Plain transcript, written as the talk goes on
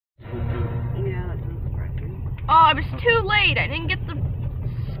Oh, I was too late. I didn't get the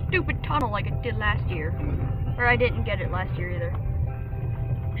stupid tunnel like I did last year. Or I didn't get it last year either.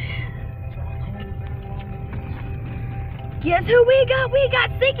 Guess who we got? We got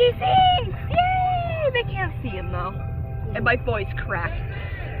Sticky Seeds! Yay! They can't see him though. And my voice cracked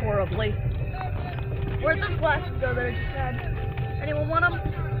horribly. Where'd those glasses go that I just had? Anyone want them? I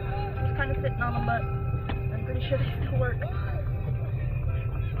was kind of sitting on them, but I'm pretty sure they still work.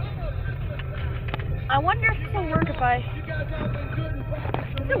 I wonder if this will work if I...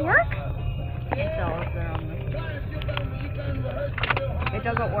 Does it work? I can't tell if they're on this. It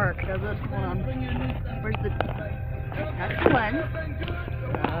doesn't work, does it? Hold on. Where's the... That's the lens.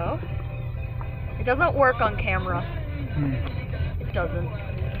 No. It doesn't work on camera. It doesn't.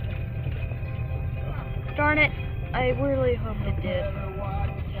 Darn it. I really hoped it did.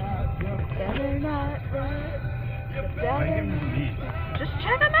 Better not. Better... Just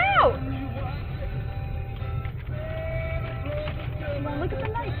check them out! Come on, look at the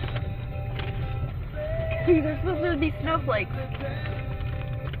lights. Dude, they're supposed to be snowflakes.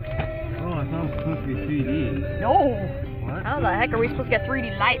 Oh, I thought it was supposed to be 3D. No! What? How the heck are we supposed to get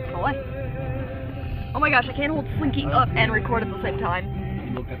 3D lights, boy? Oh my gosh, I can't hold Slinky up and record at the same time.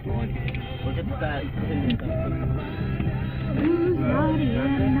 Look at the one. Look at that. Who's naughty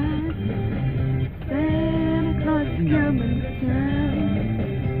and nice? Santa Claus is coming to town.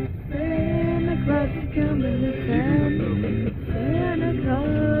 Santa Claus is coming to town. Santa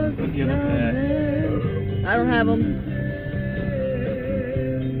Claus is coming. I don't have them.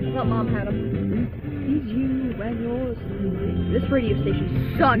 I thought Mom had them. He's you when you're sleeping. This radio station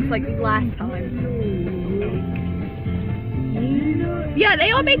sucks like last time. Yeah,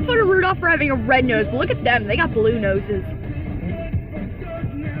 they all make fun of Rudolph for having a red nose, but look at them, they got blue noses.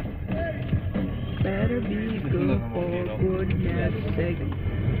 Better be good for goodness sake.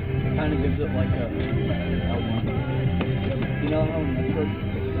 It kind of gives it like a you know how Metro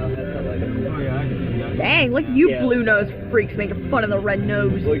has that like a... Dang, look at you blue nose freaks making fun of the red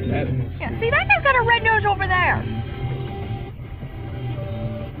nose. Look at Yeah, see, that guy's got a red nose over there.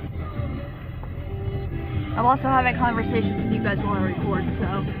 I'm also having conversations with you guys while I record,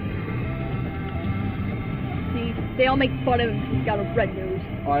 so... See, they all make fun of him because he's got a red nose.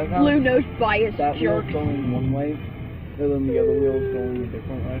 Blue nose bias that jerk. wheel's going one way, and then the other wheel's going a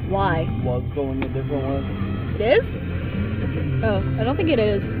different way. Why? Was going a different way. It is? Oh, I don't think it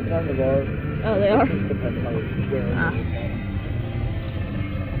is. Kind of are. Oh, they are? It just depends how it's square.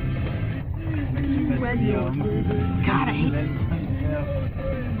 Red nose. God, I hate this.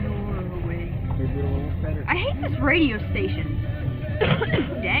 I hate this radio station.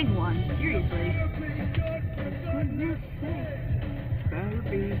 Dang one, seriously.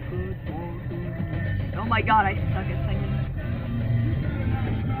 Oh my god, I suck at singing.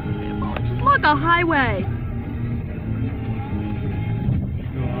 Just look, a highway.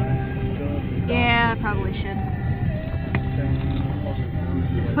 Yeah, I probably should.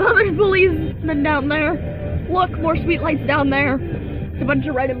 Oh, there's policemen down there. Look, more street lights down there. It's a bunch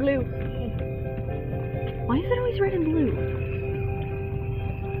of red and blue. Why is it always red and blue?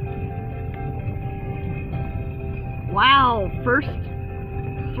 Wow, first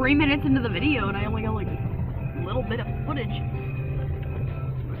 3 minutes into the video and I only got like a little bit of footage.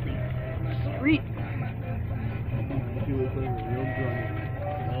 Street.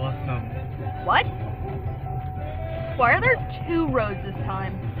 Awesome. What? Why are there 2 roads this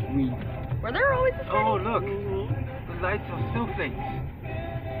time? Were there always this many? Oh, look. The lights are snowflakes.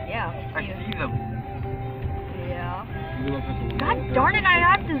 Yeah. I see them. Yeah. You look out the window. God darn it, I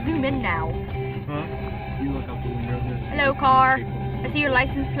have to zoom in now. Huh? You look out the window. Hello, car. I see your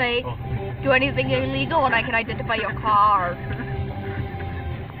license plate. Oh. Do anything illegal and I can identify your car.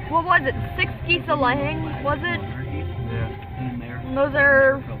 What was it? 6 geese a laying, was it? Yeah, in there. And those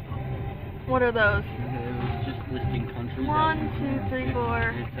are... What are those? It was just listing countries. 1, 2, 3, 4.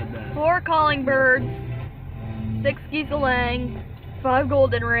 It said that. 4 calling birds. 6 geese a laying. 5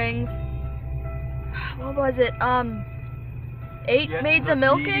 golden rings. What was it? 8 maids a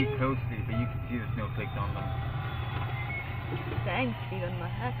milking? Really closely, but you can see the snowflakes on them. Dang, Steven, the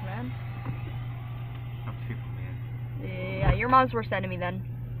heck, man. I'm Superman. Yeah, your mom's worst enemy then.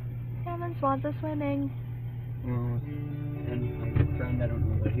 Salmon swans are swimming. Well, and my friend, I don't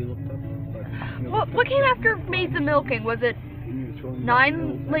know what he looked up, but... What came after maids a milking? Was it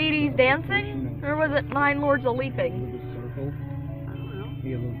 9 ladies dancing? Or was it 9 lords a leaping?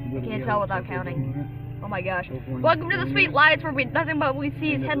 I can't tell without counting. Oh my gosh. Welcome to the sweet lights where nothing but we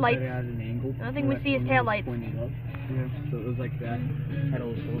see is headlights. Nothing we see is taillights. Yeah, so it was like that. Had a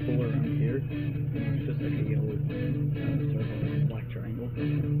little circle around here. Just like a yellow circle, black triangle.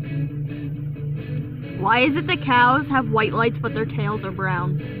 Why is it the cows have white lights but their tails are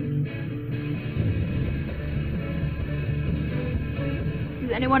brown?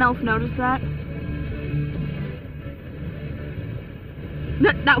 Does anyone else notice that?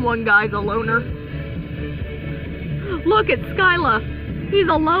 That one guy's a loner. Look, it's Skyla. He's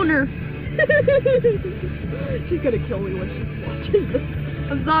a loner. She's gonna kill me when she watches this.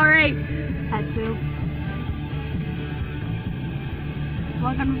 I'm sorry. Had to.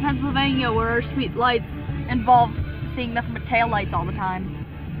 Welcome to Pennsylvania, where our street lights involve seeing nothing but tail lights all the time.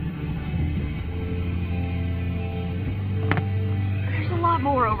 There's a lot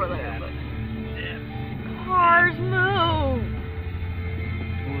more over there, but cars move.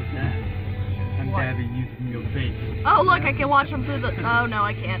 What was that? I'm dabbing using your face. Oh look, I can watch them through the. Oh no,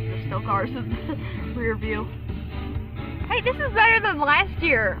 I can't. There's still cars in the rear view. Hey, this is better than last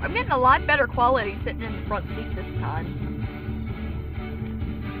year. I'm getting a lot better quality sitting in the front seat this time.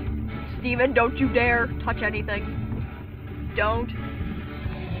 Steven, don't you dare touch anything. Don't.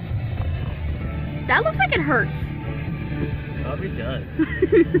 That looks like it hurts. Probably does.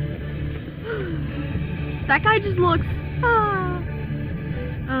 That guy just looks.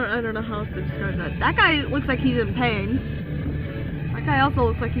 I don't know how else to describe that. That guy looks like he's in pain. That guy also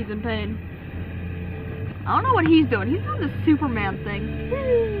looks like he's in pain. I don't know what he's doing. He's doing the Superman thing.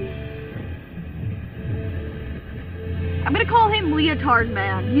 I'm gonna call him Leotard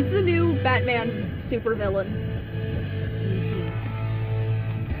Man. He's the new Batman supervillain.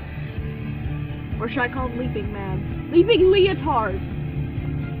 Or should I call him Leaping Man? Leaping Leotard!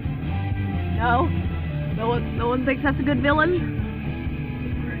 No? No one thinks that's a good villain?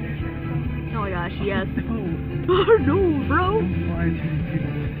 Oh my gosh, yes. Oh no, bro!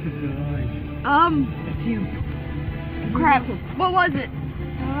 Crap, what was it?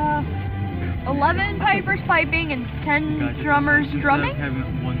 11 pipers piping and 10 drummers drumming?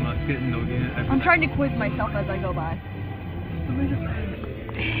 I'm trying to quiz myself as I go by.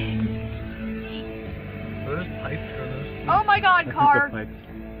 Oh my god, car!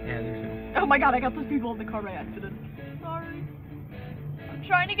 Oh my god, I got those people in the car by accident. Sorry. I'm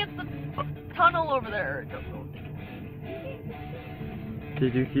trying to get the tunnel over there.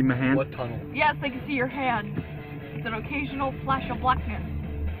 Did you see my hand? What tunnel? Yes, I can see your hand. It's an occasional flash of blackness.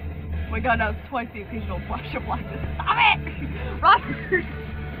 Oh my god, that was twice the occasional flash of blackness. Stop it! Robert!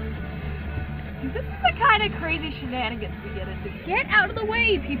 This is the kind of crazy shenanigans we get into. Get out of the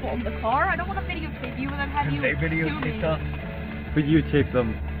way, people in the car. I don't want to videotape you and then have you They videotape stuff. Videotape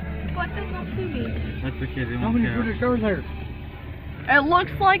them. But then they'll sue me. That's okay, they won't care. How many British are there? It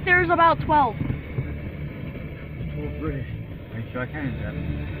looks like there's about 12. 12 British. Are you sure I can do that?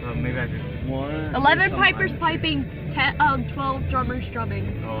 Maybe I did. 11 pipers piping, 12 drummers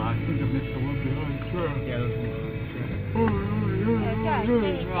drumming. Oh, I think I missed the one behind. Sure. Yeah, those ones.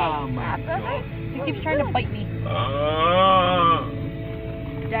 Oh my god. He keeps trying to bite me.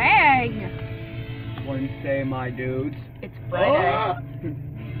 Dang. Wednesday, my dudes. It's Friday.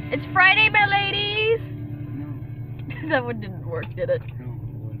 It's Friday, my ladies. No. That one didn't work, did it? No.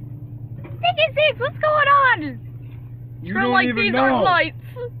 Six, what's going on? You don't like even these know. Aren't lights.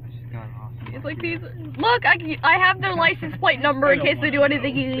 Awesome. It's like these. Look, I have their license plate number in case they do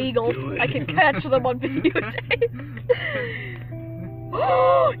anything illegal. I can catch them on videotape.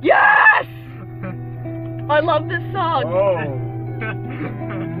 Yes! I love this song. Oh.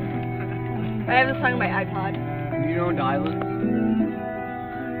 I have this song on my iPod. You know Dylan?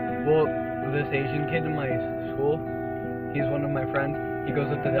 Well, this Asian kid in my school, he's one of my friends. He goes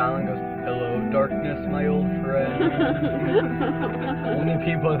up to Dylan and goes, "Hello, darkness, my old friend." Only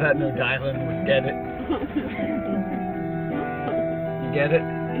people that know Dylan would get it. You get it?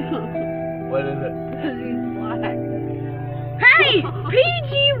 What is it? Hey!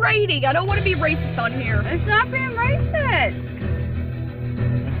 PG rating! I don't want to be racist on here. It's not being racist!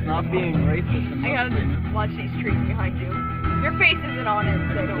 It's not being racist. I gotta watch these trees behind you. Your face isn't on it,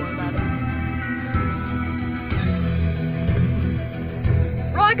 so don't worry about it.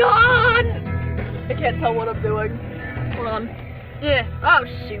 Rock on! I can't tell what I'm doing. Hold on. Yeah. Oh,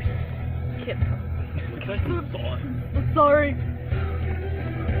 shoot. Can't tell. I'm sorry.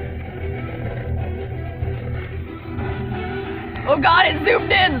 Oh god, it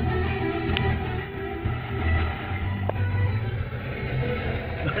zoomed in!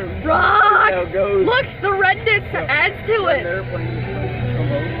 Rock! Look, the redness adds to it!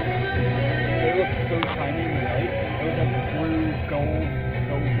 They look so shiny in the light. It was like blue, gold,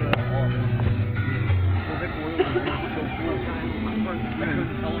 silver, awesome.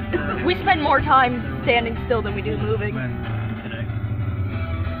 We spend more time standing still than we do moving. Today.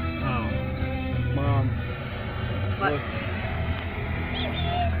 Oh. Mom. What? Look.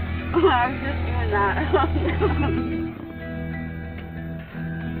 I was just doing that.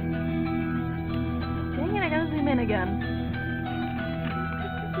 Dang it, I gotta zoom in again.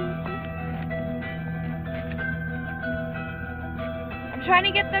 I'm trying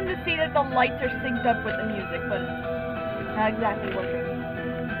to get them to see that the lights are synced up with the music, but it's not exactly working.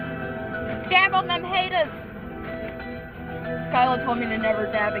 Dab on them haters! Skyla told me to never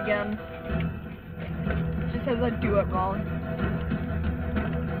dab again. She says I do it wrong.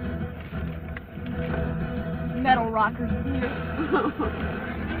 Metal rockers here.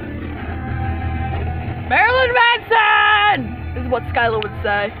 Marilyn Manson! This is what Skyla would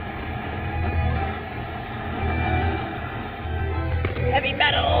say. Heavy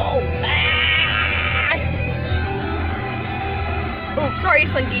metal! Ah! Oh, sorry,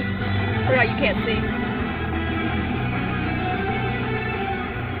 Slinky. Forgot you can't see.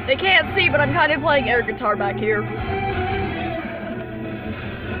 They can't see, but I'm kind of playing air guitar back here.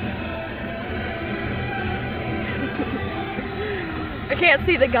 I can't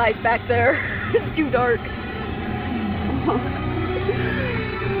see the guys back there. It's too dark.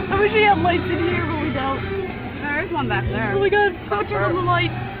 I wish we had lights in here, but we don't. There is one back there. Oh my god, someone turn on the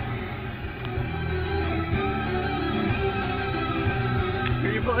light.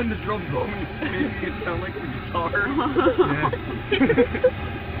 Are you playing the trombone? Making it sound like the guitar?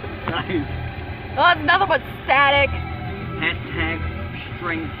 Nice. Oh, it's nothing but static. Hashtag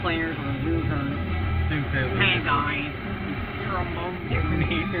string players on losers. Hey guys, trombone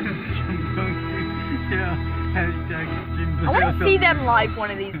Yeah, hashtag string players. I want to see them live one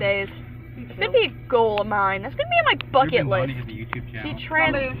of these days. It's gonna be a goal of mine. That's gonna be on my bucket list. See,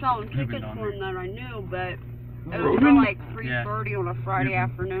 Somebody was selling tickets for him that I knew, but it was for like 3:30 on a Friday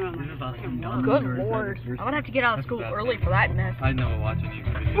afternoon. Good lord. I'm gonna have to get out of school early for that mess. I know watching you.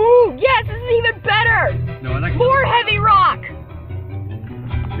 Ooh, yes, this is even better! No, I like more heavy rock!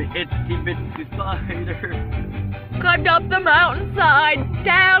 the itsy bitsy spider. Climbed up the mountainside,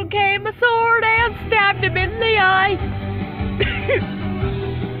 down came a sword and stabbed him in the eye.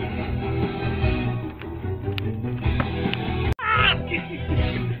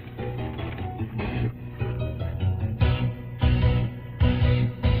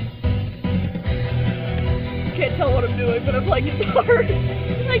 Can't tell what I'm doing, but I'm playing guitar.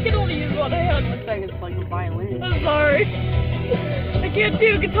 I can only use one hand. Looks like it's like a violin. I'm sorry. I can't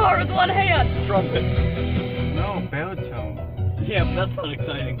do guitar with one hand. Trumpet. No, baritone. Yeah, but that's not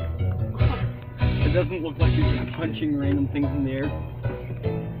exciting. It doesn't look like you're just punching random things in the air.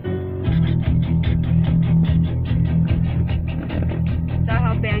 Is that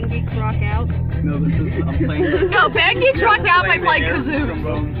how band geeks rock out? No, this is I'm playing. No, band geeks rock out by playing kazoo.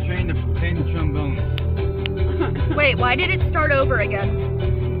 Trombone. Train the trombone. Wait, why did it start over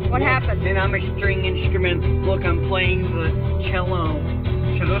again? What happened? And I'm a string instrument. Look, I'm playing the cello.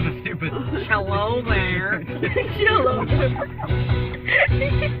 Cello's are stupid. Cello there. Cello.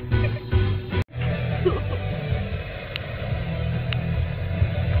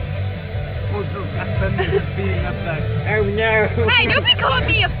 Oh, so feminist being upset. Oh no. Hey, don't be calling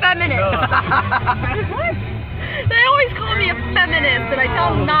me a feminist. What? They always call me a feminist, and I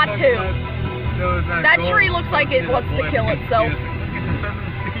tell them not to. No, it's not That gold. tree looks like it wants to kill itself.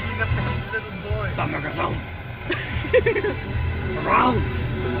 Round.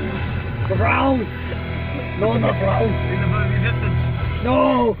 Round. No, not round.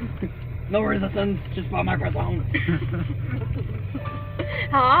 No. No resistance. Just by microphone.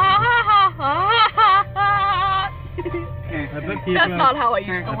 Ha ha ha ha ha ha. I bet people, That's not how I used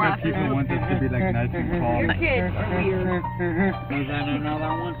to I laugh. bet people want this to be like nice and calm. Your kids are weird. Is that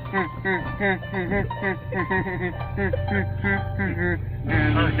another one?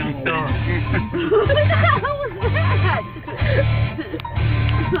 Oh, don't stop. What the hell was that?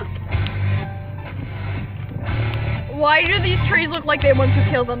 Why do these trees look like they want to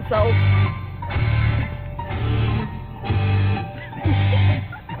kill themselves?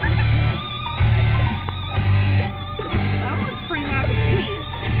 That one's pretty happy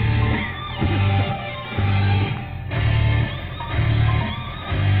feet.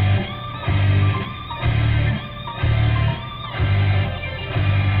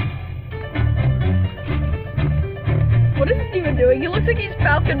 What is he even doing? He looks like he's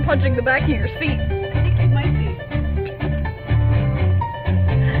falcon punching the back of your seat. I think it might be.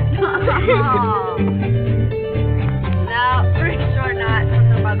 No, pretty sure not from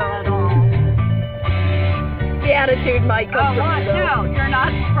the mother at all. The attitude might come Oh, from what? you, though. No, you're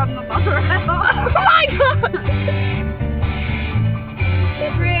not from the mother at all. Oh my god!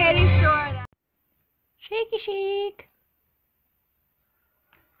 Pretty sure that. Shaky chic.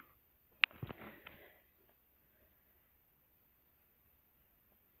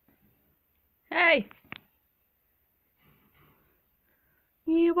 okay?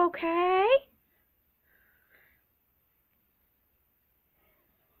 You okay?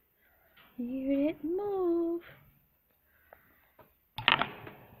 You didn't move. Hey,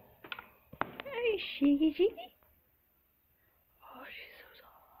 she. Oh, she's so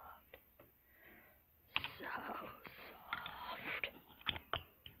soft. So soft.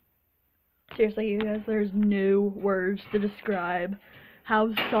 Seriously, you guys, there's no words to describe how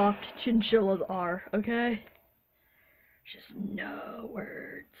soft chinchillas are, okay? Just no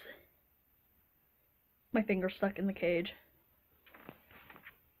words. My finger's stuck in the cage.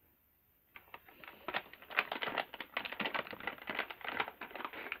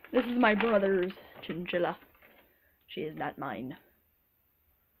 This is my brother's chinchilla. She is not mine.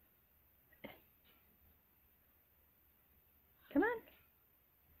 Come on.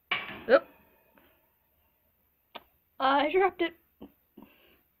 Oop. I dropped it.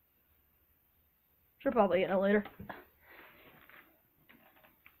 Should probably get it later.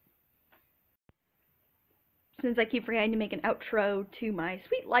 Since I keep forgetting to make an outro to my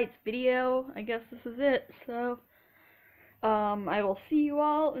Sweet Lights video, I guess this is it. So, I will see you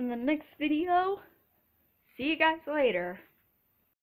all in the next video. See you guys later.